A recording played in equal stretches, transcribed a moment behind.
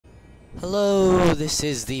Hello, this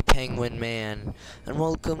is the Penguin Man, and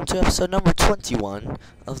welcome to episode number 21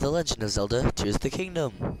 of The Legend of Zelda Tears of the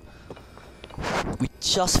Kingdom. We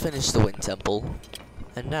just finished the Wind Temple,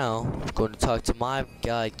 and now I'm going to talk to my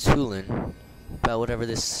guy Tulin about whatever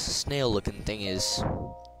this snail-looking thing is.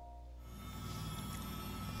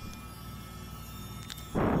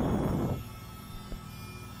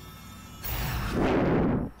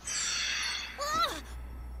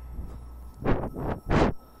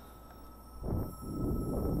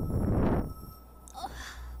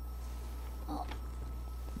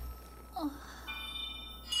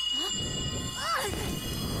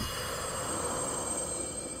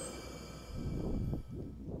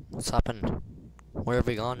 What's happened? Where have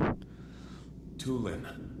we gone? Tulin,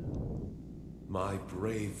 my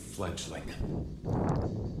brave fledgling.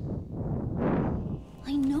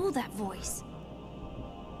 I know that voice.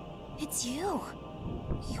 It's you.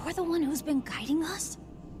 You're the one who's been guiding us?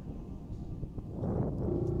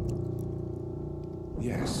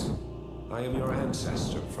 Yes, I am your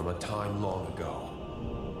ancestor from a time long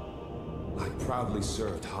ago. I proudly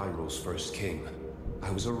served Hyrule's first king. I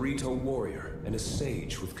was a Rito warrior and a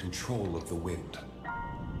sage with control of the wind.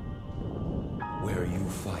 Where you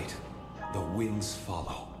fight, the winds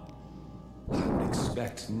follow. I would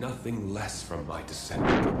expect nothing less from my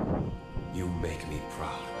descendant. You make me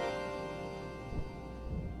proud.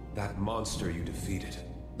 That monster you defeated,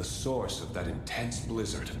 the source of that intense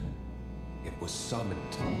blizzard, it was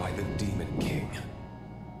summoned by the Demon King.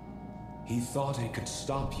 He thought it could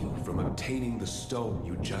stop you from obtaining the stone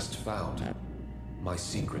you just found. My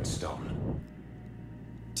secret stone.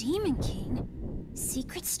 Demon King?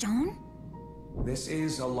 Secret stone? This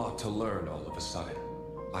is a lot to learn all of a sudden,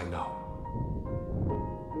 I know.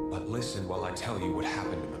 But listen while I tell you what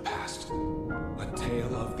happened in the past. A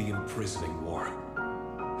tale of the imprisoning war.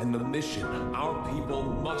 And the mission our people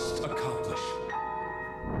must accomplish.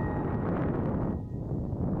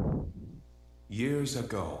 Years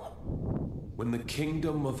ago, when the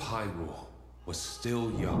kingdom of Hyrule was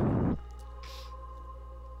still young,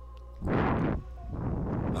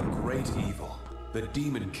 a great evil, the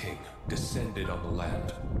Demon King, descended on the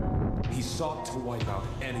land. He sought to wipe out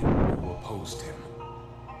anyone who opposed him.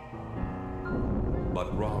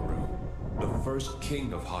 But Rauru, the first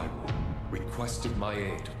king of Hyrule, requested my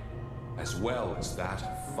aid, as well as that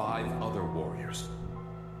of 5 other warriors.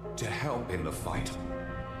 To help in the fight,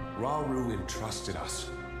 Rauru entrusted us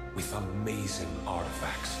with amazing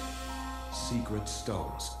artifacts, secret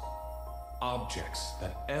stones, objects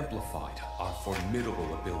that amplified our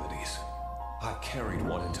formidable abilities. I carried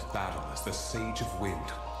one into battle as the Sage of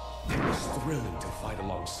Wind. It was thrilling to fight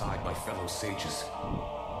alongside my fellow sages.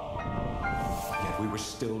 Yet we were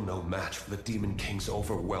still no match for the Demon King's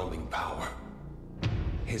overwhelming power.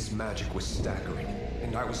 His magic was staggering,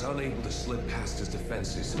 and I was unable to slip past his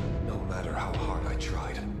defenses, no matter how hard I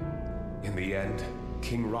tried. In the end,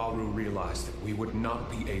 King Rauru realized that we would not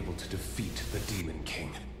be able to defeat the Demon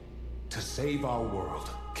King. To save our world,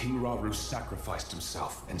 King Rauru sacrificed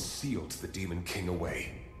himself and sealed the Demon King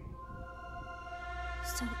away.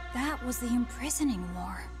 So that was the imprisoning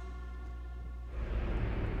war.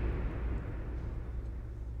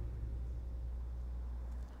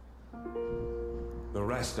 The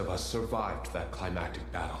rest of us survived that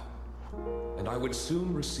climactic battle, and I would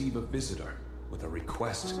soon receive a visitor with a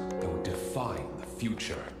request that would define the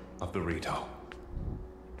future of the Rito.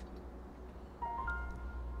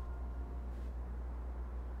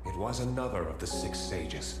 It was another of the 6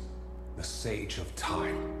 sages, the Sage of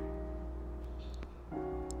Time.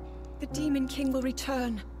 The Demon King will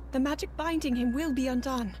return. The magic binding him will be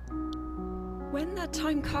undone. When that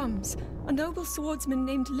time comes, a noble swordsman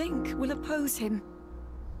named Link will oppose him.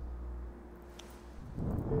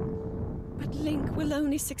 But Link will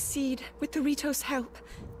only succeed with the Rito's help.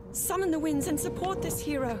 Summon the winds and support this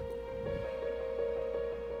hero.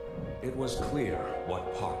 It was clear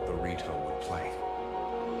what part the Rito would play.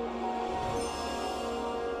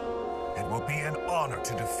 It will be an honor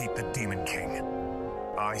to defeat the Demon King.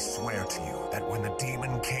 I swear to you that when the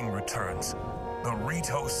Demon King returns, the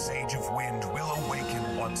Rito Sage of Wind will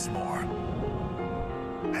awaken once more.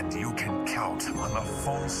 And you can count on the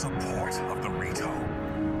full support of the Rito.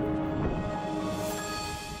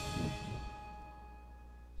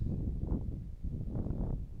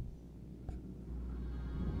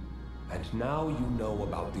 And now you know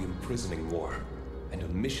about the imprisoning war, and a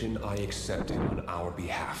mission I accepted on our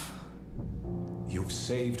behalf. You've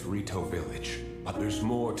saved Rito Village, but there's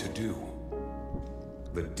more to do.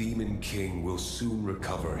 The Demon King will soon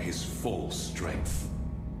recover his full strength.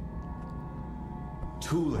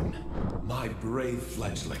 Tulin, my brave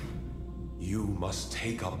fledgling, You must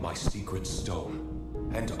take up my secret stone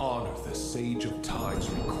and honor the Sage of Time's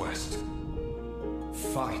request.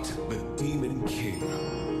 Fight the Demon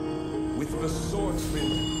King with the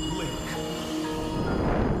swordsman Link.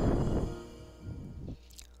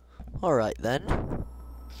 Alright then.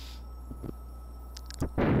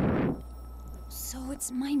 So it's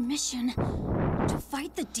my mission to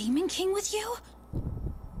fight the Demon King with you?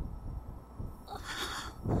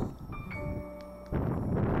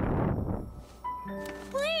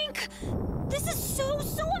 Link! This is so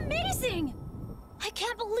amazing! I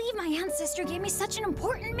can't believe my ancestor gave me such an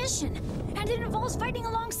important mission, and it involves fighting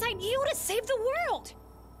alongside you to save the world!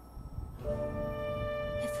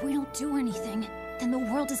 If we don't do anything, then the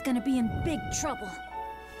world is gonna be in big trouble.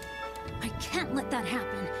 I can't let that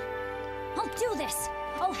happen. I'll do this!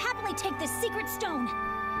 I'll happily take this secret stone!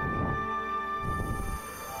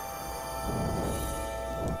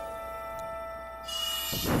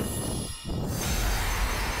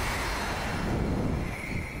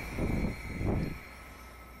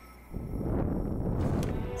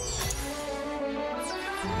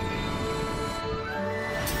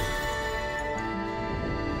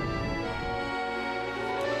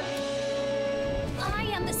 I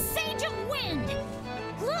am the Sage of Wind!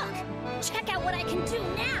 Look! Check out what I can do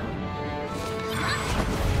now!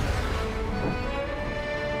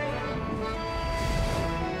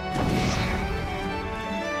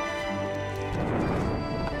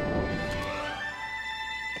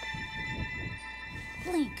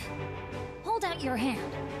 Link, hold out your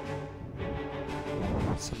hand.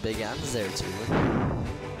 Some big hands there, Tulin.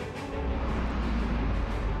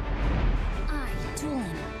 I,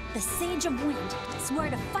 Tulin, the Sage of Wind, swear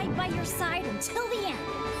to fight by your side until the end.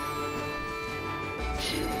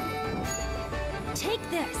 Take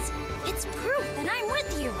this. It's proof that I'm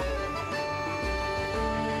with you.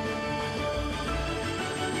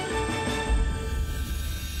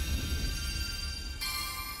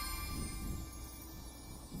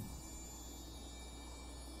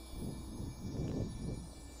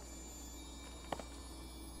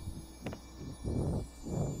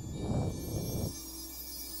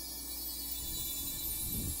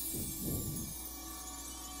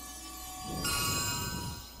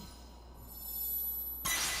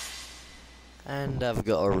 And I've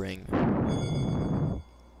got a ring.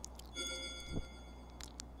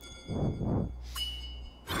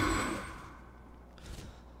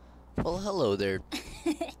 Well, hello there,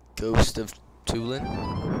 Ghost of Tulin.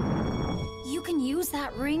 You can use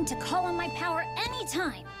that ring to call on my power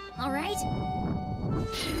anytime, alright?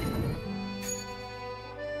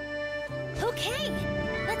 Okay,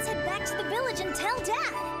 let's head back to the village and tell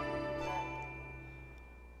Dad.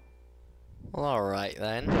 Well, alright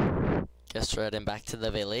then. Guess we're heading back to the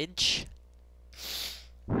village.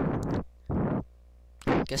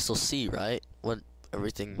 Guess we'll see, right? What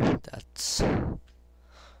everything that's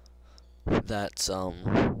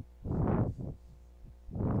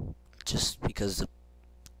just because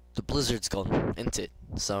the blizzard's gone, isn't it?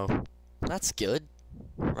 So that's good,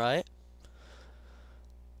 right?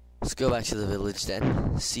 Let's go back to the village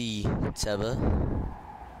then. See Teba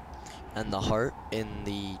and the heart in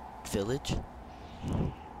the village.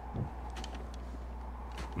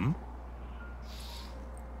 Hmm?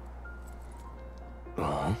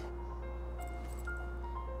 Uh-huh.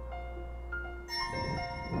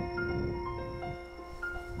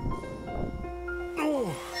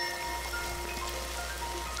 Oh.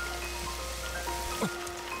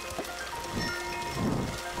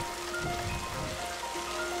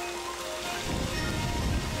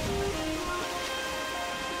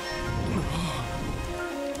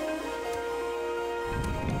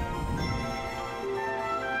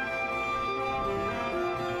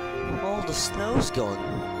 All the snow's gone,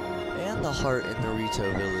 and the heart in the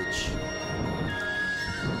Rito village.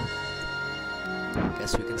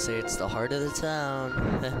 Guess we can say it's the heart of the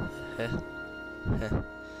town.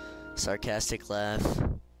 Sarcastic laugh.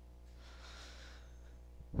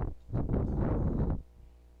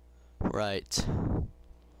 Right.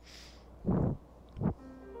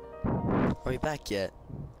 Are we back yet?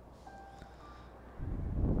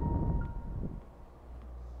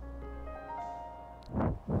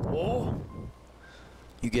 Oh?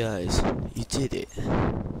 You guys, you did it.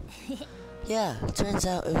 Yeah, turns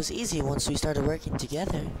out it was easy once we started working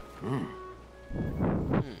together.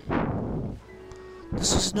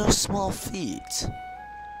 This was no small feat.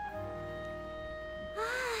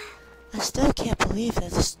 I still can't believe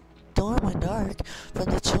that the storm and arc from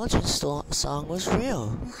the children's song was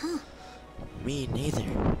real. Me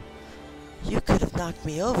neither. You could have knocked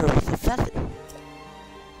me over with a feather.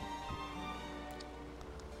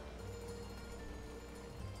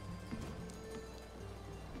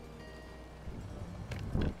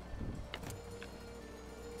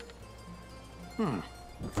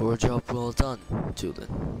 For a job well done, Tulin.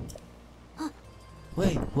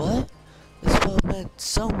 Wait, what? This bow meant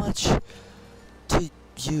so much to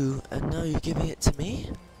you, and now you're giving it to me?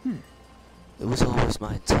 It was always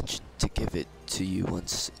my intention to give it to you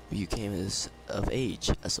once you came of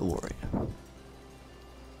age as a warrior.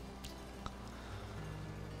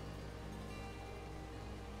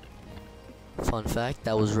 Fun fact,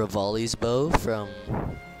 that was Rivali's bow from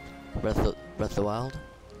Breath of the Wild.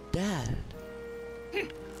 Dad,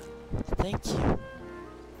 thank you.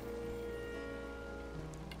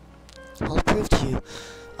 I'll prove to you,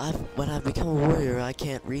 when I become a warrior, I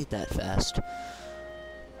can't read that fast.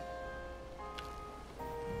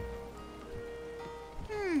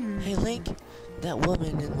 Hey Link, that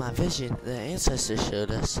woman in my vision, the ancestor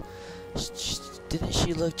showed us, didn't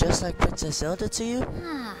she look just like Princess Zelda to you?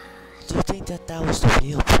 Do you think that was the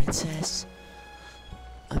real princess?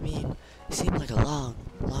 I mean, it seemed like a long,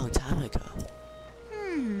 long time ago.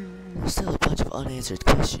 There's still a bunch of unanswered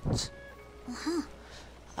questions.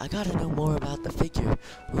 I gotta know more about the figure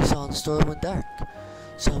we saw in Stormwind Dark,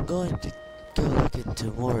 so I'm going to go look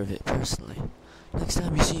into more of it personally. Next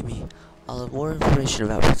time you see me, I'll have more information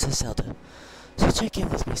about Princess Zelda, so check in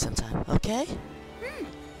with me sometime, okay?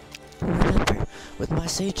 Remember, with my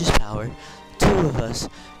sage's power, two of us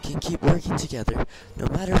can keep working together, no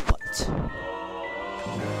matter what.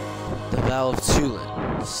 The Vow of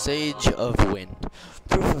Tulin, Sage of Wind.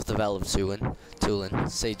 Proof of the Vow of Tulin,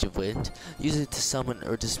 Sage of Wind. Use it to summon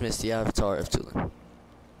or dismiss the avatar of Tulin.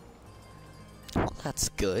 Well, that's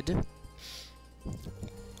good.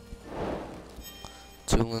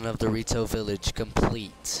 Tulin of the Rito Village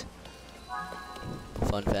complete.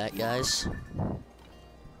 Fun fact, guys.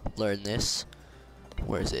 Learn this.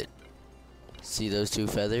 Where is it? See those two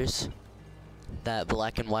feathers? That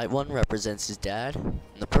black and white one represents his dad, and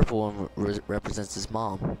the purple one represents his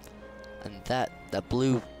mom. And that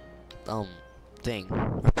blue thing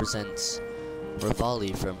represents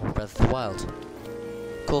Rivali from Breath of the Wild.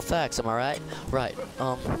 Cool facts, am I right? Right.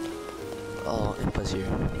 Oh, Impa's here.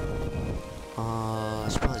 I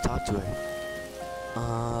should probably talk to her.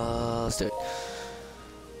 Let's do it.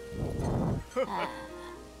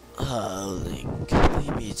 Link,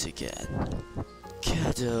 we meet again.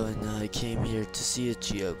 Kato and I came here to see a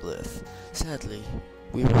geoglyph. Sadly,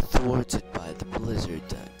 we were thwarted by the blizzard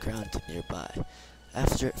that grounded nearby.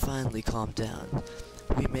 After it finally calmed down,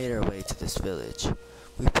 we made our way to this village.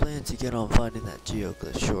 We plan to get on finding that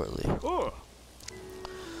geoglyph shortly.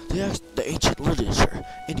 The ancient literature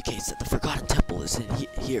indicates that the Forgotten Temple is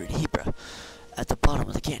here in Hebra, at the bottom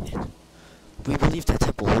of the canyon. We believe that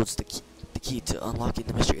temple holds the key to unlocking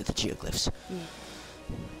the mystery of the geoglyphs.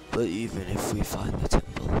 But even if we find the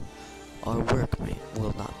temple, our work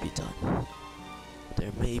will not be done.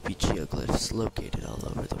 There may be geoglyphs located all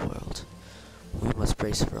over the world. We must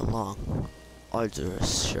brace for a long, arduous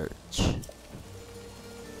search.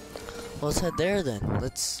 Well, let's head there then.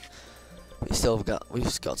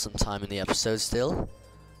 We've got some time in the episode still.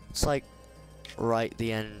 It's like right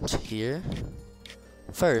the end here.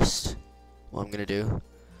 First, what I'm gonna do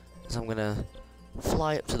is I'm gonna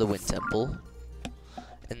fly up to the Wind Temple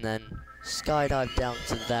and then skydive down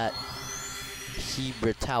to that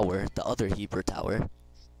Hebra Tower, the other Hebra Tower.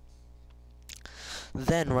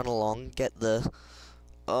 Then run along, get the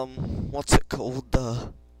what's it called?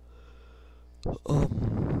 The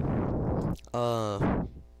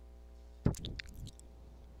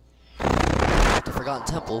Forgotten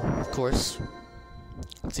Temple, of course.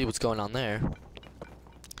 Let's see what's going on there.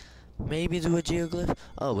 Maybe do a geoglyph.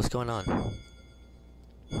 Oh, what's going on?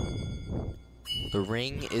 The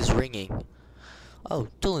ring is ringing. Oh,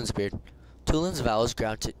 Tulin's appeared. Tulin's vows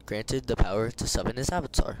granted the power to summon his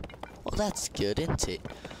avatar. Well, that's good, isn't it?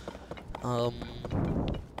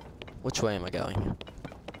 Which way am I going?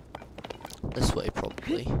 This way,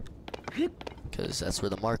 probably. Because that's where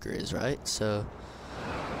the marker is, right? So,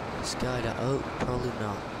 skydive. Oh, probably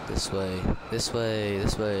not. This way. This way.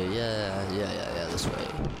 This way. Yeah. This way.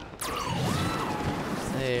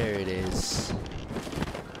 There it is.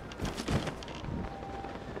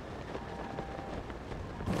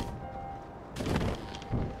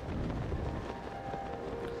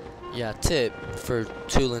 Yeah, tip for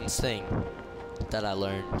Tulin's thing that I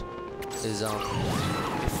learned is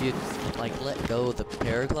if you like let go of the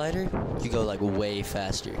paraglider, you go like way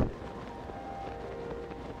faster.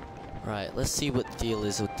 Right, let's see what the deal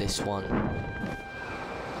is with this one.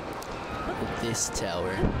 With this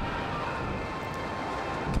tower.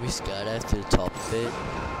 Can we skydive to the top of it?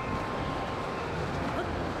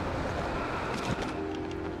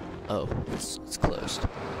 Oh, it's closed.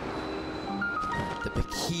 The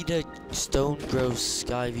Makita Stone Grove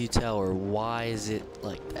Skyview Tower. Why is it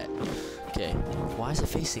like that? Okay, why is it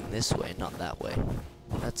facing this way, not that way?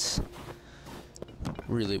 That's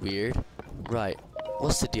really weird. Right,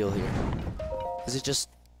 what's the deal here? Is it just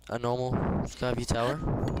a normal Skyview Tower?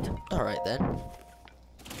 Alright then.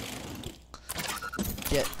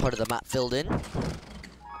 Get part of the map filled in.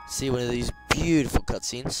 See one of these beautiful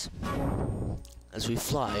cutscenes as we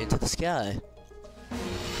fly into the sky.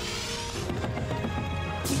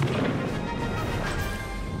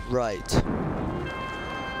 Right. So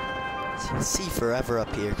you can see forever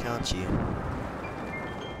up here, can't you?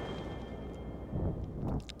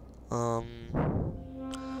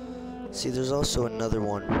 See, there's also another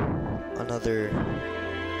one. Another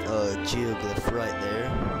geoglyph right there.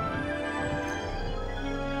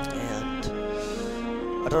 And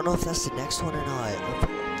I don't know if that's the next one or not.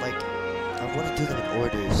 I want to do them in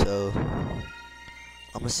order, so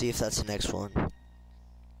I'm gonna see if that's the next one.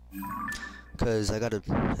 Cause I gotta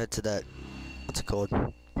head to that, what's it called?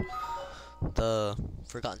 The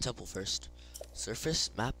Forgotten Temple first.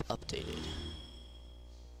 Surface map updated.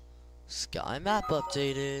 Sky map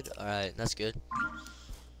updated. Alright, that's good.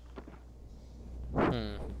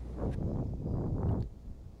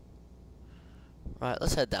 Alright,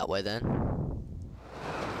 let's head that way then.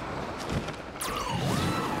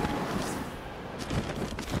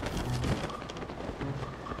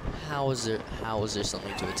 How is there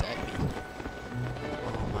something to attack me?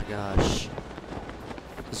 Oh my gosh.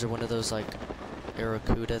 Is there one of those like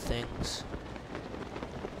Aracuda things?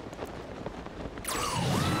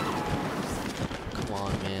 Come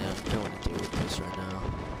on, man. I don't want to deal with this right now.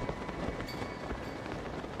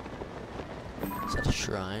 Is that a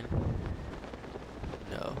shrine?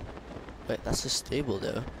 No. Wait, that's a stable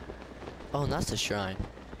though. Oh, and that's a shrine.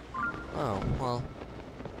 Oh, well.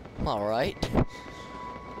 Alright.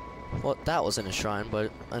 Well, that wasn't a shrine, but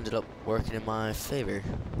it ended up working in my favor.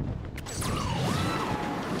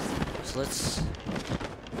 So let's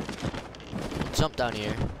jump down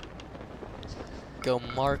here. Go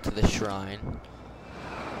mark the shrine.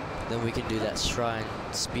 Then we can do that shrine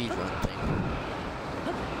speedrun thing.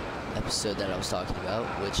 Episode that I was talking about,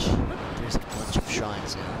 which there's a bunch of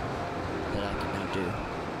shrines now that I can now do.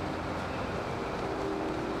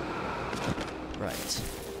 Right.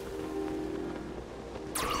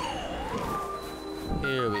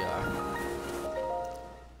 Here we are.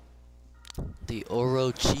 The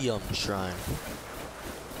Orochium Shrine.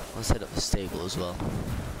 Let's head up the stable as well.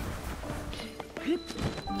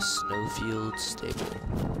 Snowfield Stable.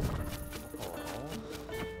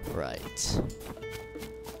 Right.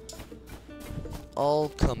 I'll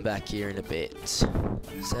come back here in a bit.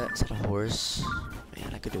 Is that a horse?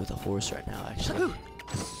 Man, I could do with a horse right now, actually.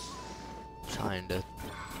 Trying to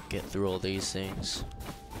get through all these things.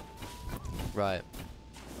 Right.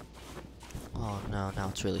 Oh no, now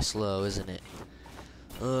it's really slow, isn't it?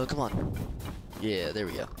 Come on. Yeah, there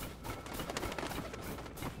we go.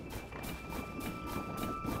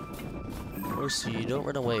 Horsey, don't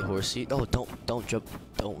run away, horsey. Oh, don't jump.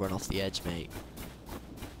 Don't run off the edge, mate.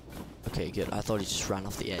 Okay, good. I thought he just ran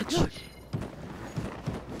off the edge.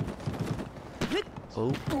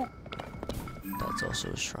 Oh. That's also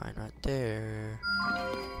a shrine right there.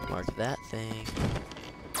 Mark that thing.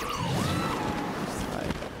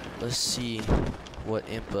 Alright, let's see what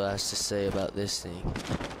Impa has to say about this thing.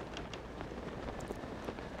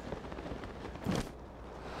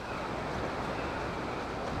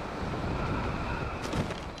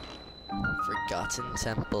 Forgotten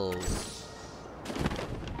Temple.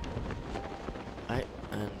 Alright,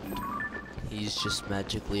 and he's just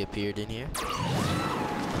magically appeared in here.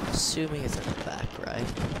 Assuming it's in the back, right?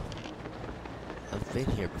 I've been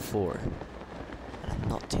here before, and I'm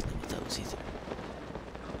not dealing with those either.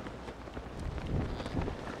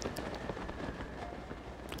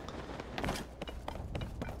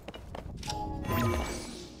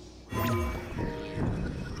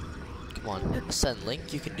 Come on, send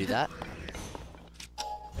Link, you can do that.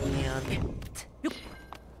 And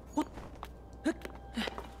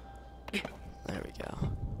there we go.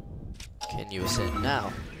 Can you ascend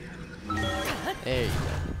now? There you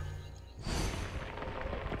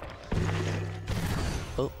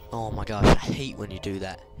go. Oh my gosh, I hate when you do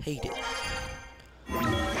that. Hate it.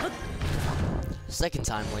 Second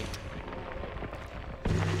time, Link.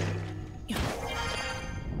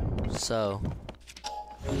 So,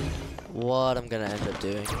 what I'm gonna end up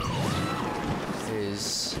doing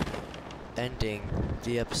is ending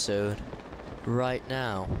the episode right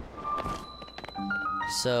now.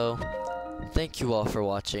 So, thank you all for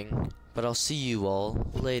watching, but I'll see you all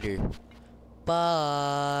later.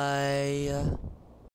 Bye!